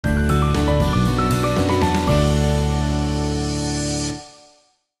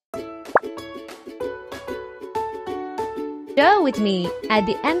Draw with me. At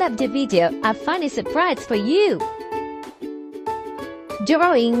the end of the video, a funny surprise for you.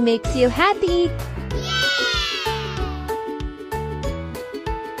 Drawing makes you happy.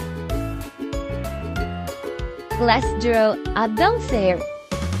 Let's draw a bonfire.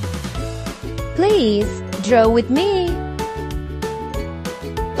 Please draw with me.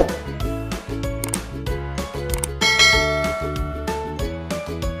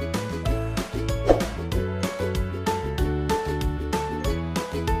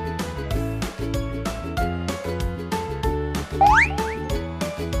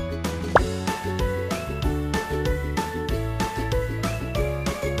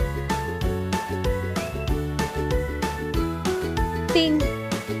 Pink,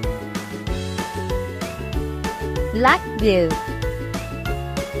 light blue,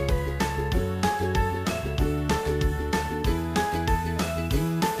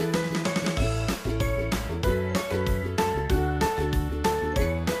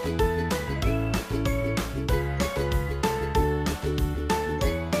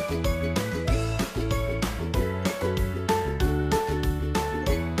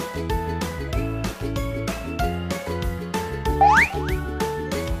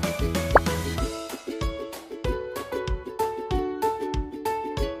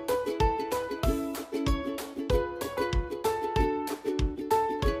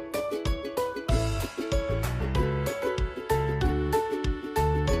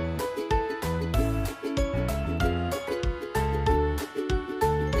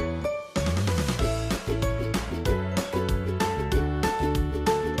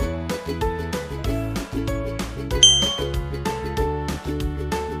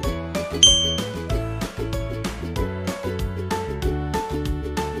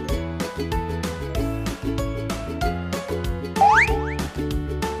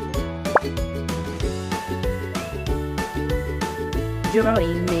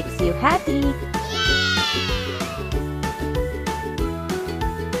 Drawing makes you happy.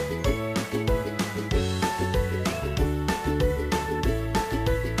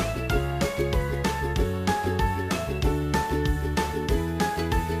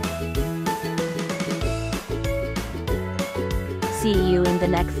 See you in the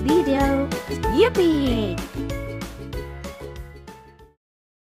next video. Yippee!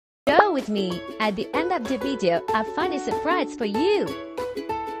 Draw with me. At the end of the video, a funny surprise for you.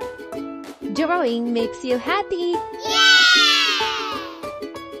 Drawing makes you happy.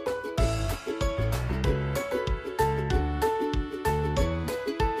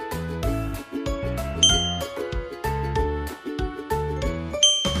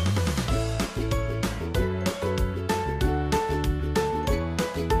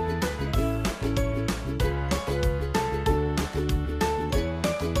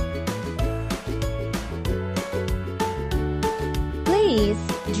 Please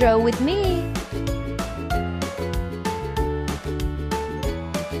draw with me.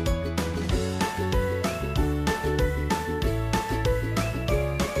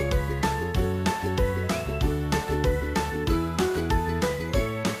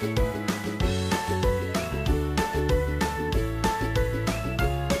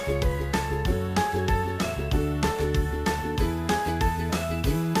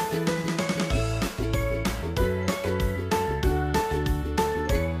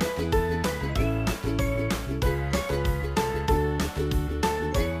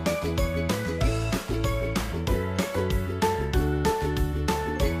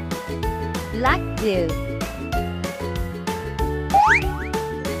 Light blue,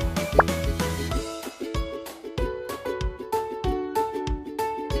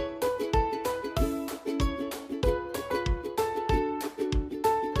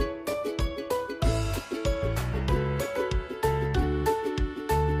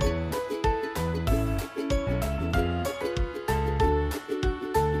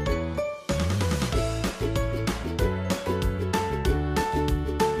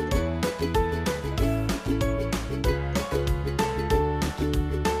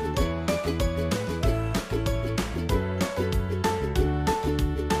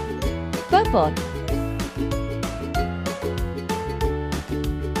 purple,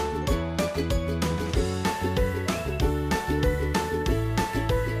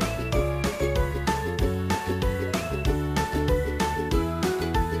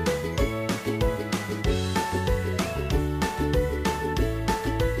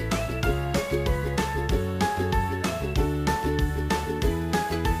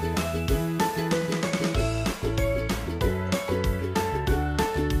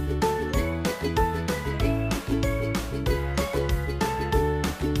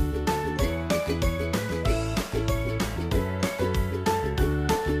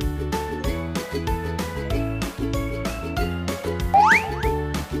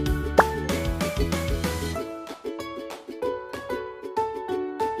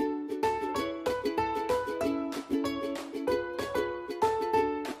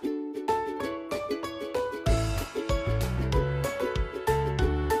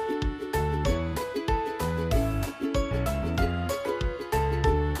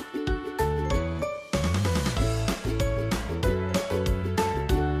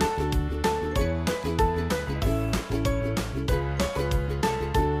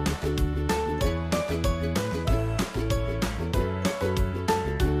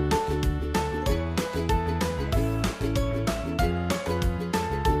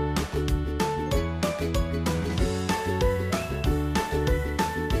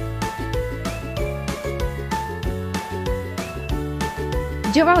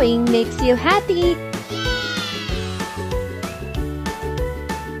 drawing makes you happy.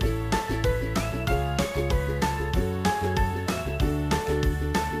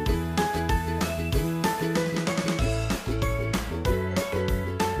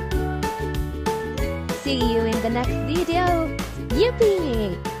 See you in the next video.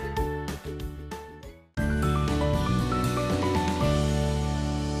 Yippee!